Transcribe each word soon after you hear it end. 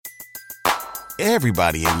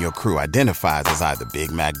Everybody in your crew identifies as either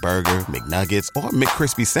Big Mac Burger, McNuggets, or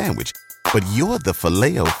McCrispy Sandwich. But you're the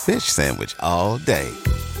Filet-O-Fish Sandwich all day.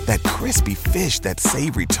 That crispy fish, that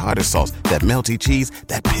savory tartar sauce, that melty cheese,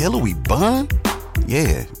 that pillowy bun.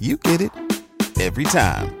 Yeah, you get it. Every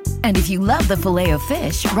time. And if you love the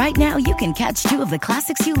Filet-O-Fish, right now you can catch two of the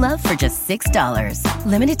classics you love for just $6.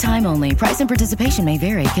 Limited time only. Price and participation may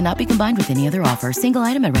vary. Cannot be combined with any other offer. Single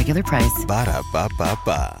item at regular price.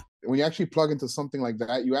 Ba-da-ba-ba-ba. When you actually plug into something like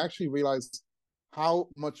that, you actually realize how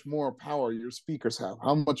much more power your speakers have,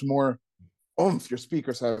 how much more oomph your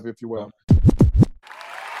speakers have, if you will.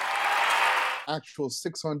 Actual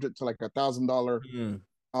 $600 to like $1,000,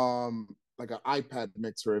 like an iPad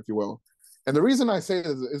mixer, if you will. And the reason I say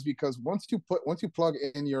this is because once you plug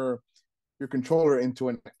in your controller into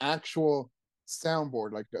an actual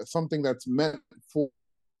soundboard, like something that's meant for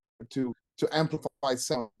to amplify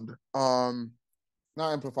sound,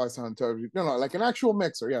 not amplify sound, like an actual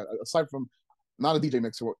mixer. Yeah, aside from not a DJ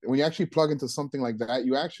mixer, when you actually plug into something like that,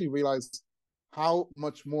 you actually realize how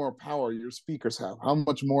much more power your speakers have, how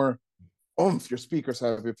much more oomph your speakers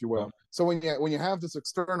have, if you will. So when you have this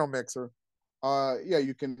external mixer,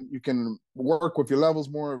 you can work with your levels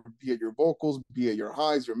more, be it your vocals, be it your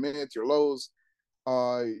highs, your mids, your lows.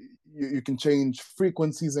 You can change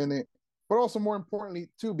frequencies in it, but also more importantly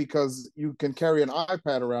too, because you can carry an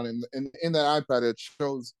iPad around, and in that iPad it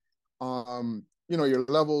shows, your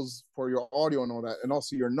levels for your audio and all that, and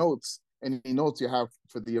also your notes, any notes you have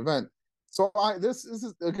for the event. So this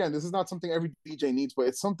is not something every DJ needs, but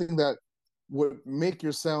it's something that would make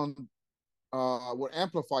your sound, would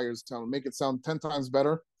amplify your sound, make it sound 10 times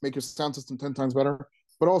better, make your sound system 10 times better,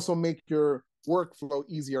 but also make your workflow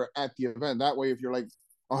easier at the event. That way, if you're like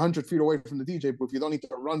 100 feet away from the DJ booth, you don't need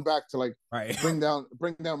to run back to like bring down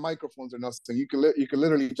microphones or nothing. You can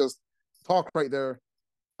literally just talk right there,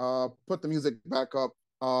 put the music back up,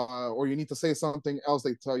 or you need to say something else.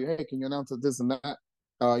 They tell you, hey, can you announce this and that?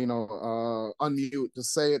 Unmute,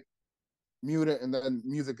 just say it, mute it, and then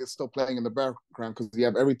music is still playing in the background because you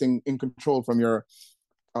have everything in control from your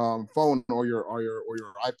phone or your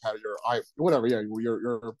iPad, or whatever, your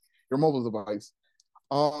mobile device.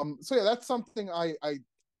 So yeah, that's something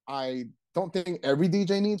I don't think every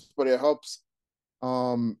DJ needs, but it helps.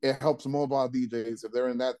 It helps mobile DJs if they're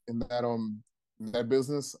in that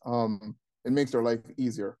business. It makes their life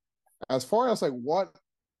easier. As far as like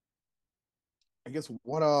I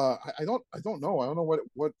don't know. I don't know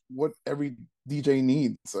what every DJ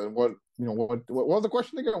needs, and what was the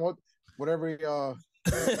question again? What every All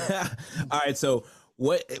right, so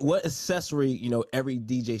what accessory every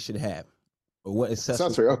DJ should have, or what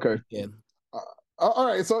accessory? Okay. Yeah. All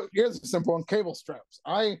right, so here's a simple one: cable straps.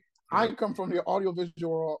 I come from the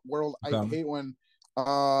audiovisual world. I hate when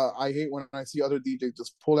I see other DJs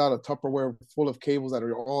just pull out a Tupperware full of cables that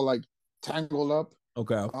are all like tangled up.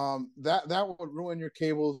 Okay. That would ruin your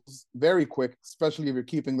cables very quick, especially if you're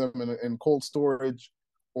keeping them in cold storage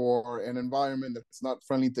or an environment that's not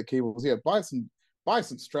friendly to cables. Yeah, buy some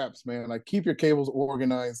straps, man. Like, keep your cables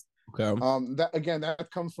organized. Okay. That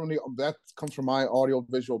comes from my audio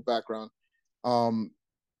visual background.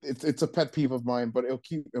 It's a pet peeve of mine, but it'll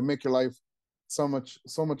make your life so much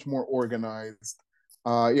more organized.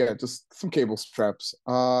 Just some cable straps.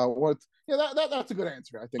 That's a good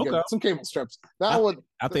answer, I think. Okay. Yeah, some cable straps. I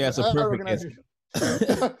think that's a perfect answer.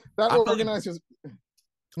 That organizes.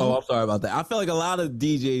 Oh, I'm sorry about that. I feel like a lot of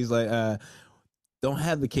DJs don't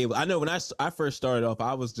have the cable. I know when I first started off,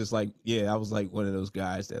 I was just like, I was like one of those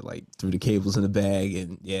guys that like threw the cables in the bag,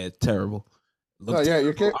 and terrible.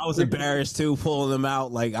 I was embarrassed too, pulling them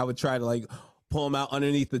out. Like, I would try to like pull them out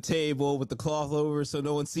underneath the table with the cloth over so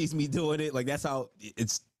no one sees me doing it. Like, that's how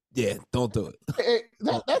it's. Yeah, don't do it.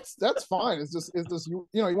 That's fine. It's just you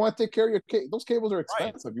want to take care of your cable. Those cables are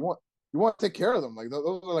expensive. Right. You want to take care of them. Like,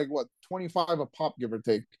 those are like what, 25 a pop, give or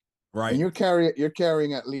take. Right. And you're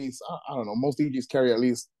carrying at least, I don't know, most DJs carry at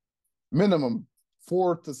least minimum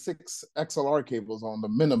 4 to 6 XLR cables on the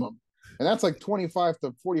minimum, and that's like 25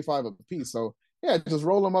 to 45 a piece. So yeah, just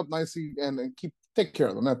roll them up nicely and take care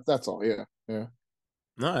of them. That's all. Yeah.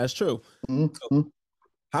 No, that's true. Mm-hmm. So,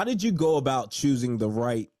 how did you go about choosing the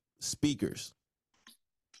right speakers?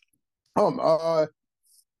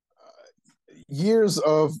 Years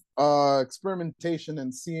of experimentation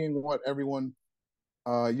and seeing what everyone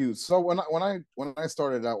used. So when I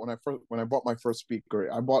started out, when I bought my first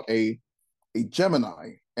speaker, I bought a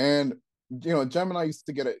Gemini, and Gemini used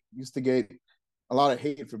to get a lot of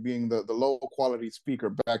hate for being the low quality speaker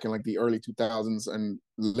back in like the early 2000s and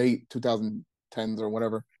late 2010s or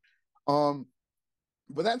whatever.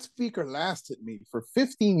 but that speaker lasted me for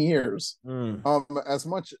 15 years. As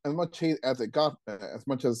much hate as it got, as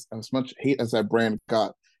much hate as that brand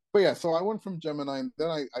got. But yeah, so I went from Gemini, and then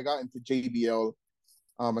I got into JBL.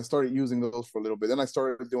 I started using those for a little bit. Then I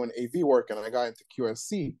started doing AV work, and I got into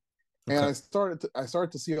QSC. And I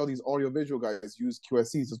started to see all these audiovisual guys use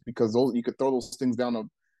QSCs just because you could throw those things down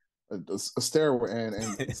a stairway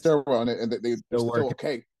and stairwell on it, and they're still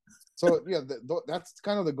okay. So yeah, that's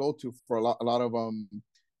kind of the go-to for a lot of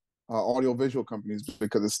audiovisual companies,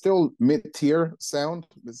 because it's still mid-tier sound.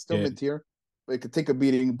 It's still mid-tier, but it could take a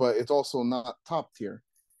beating, but it's also not top tier.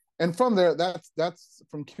 And from there, that's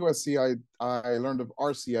from QSC. I learned of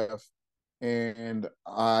RCF, and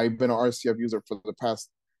I've been an RCF user for the past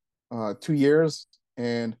 2 years.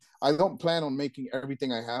 And I don't plan on making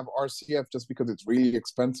everything I have RCF just because it's really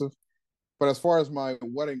expensive. But as far as my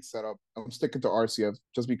wedding setup, I'm sticking to RCF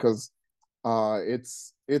just because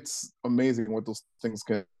it's amazing what those things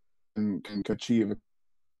can achieve,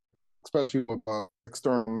 especially with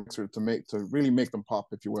external mixer to really make them pop,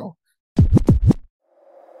 if you will.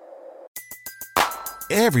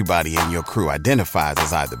 Everybody in your crew identifies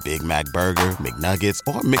as either Big Mac Burger, McNuggets,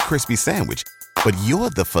 or McCrispy Sandwich. But you're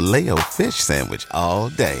the Filet-O-Fish Sandwich all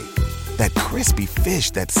day. That crispy fish,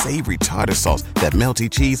 that savory tartar sauce, that melty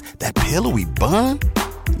cheese, that pillowy bun.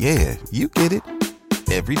 Yeah, you get it.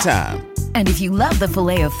 Every time. And if you love the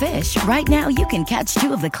Filet-O-Fish, right now you can catch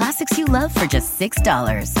 2 of the classics you love for just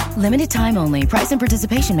 $6. Limited time only. Price and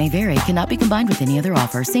participation may vary. Cannot be combined with any other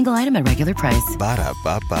offer. Single item at regular price.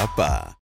 Ba-da-ba-ba-ba.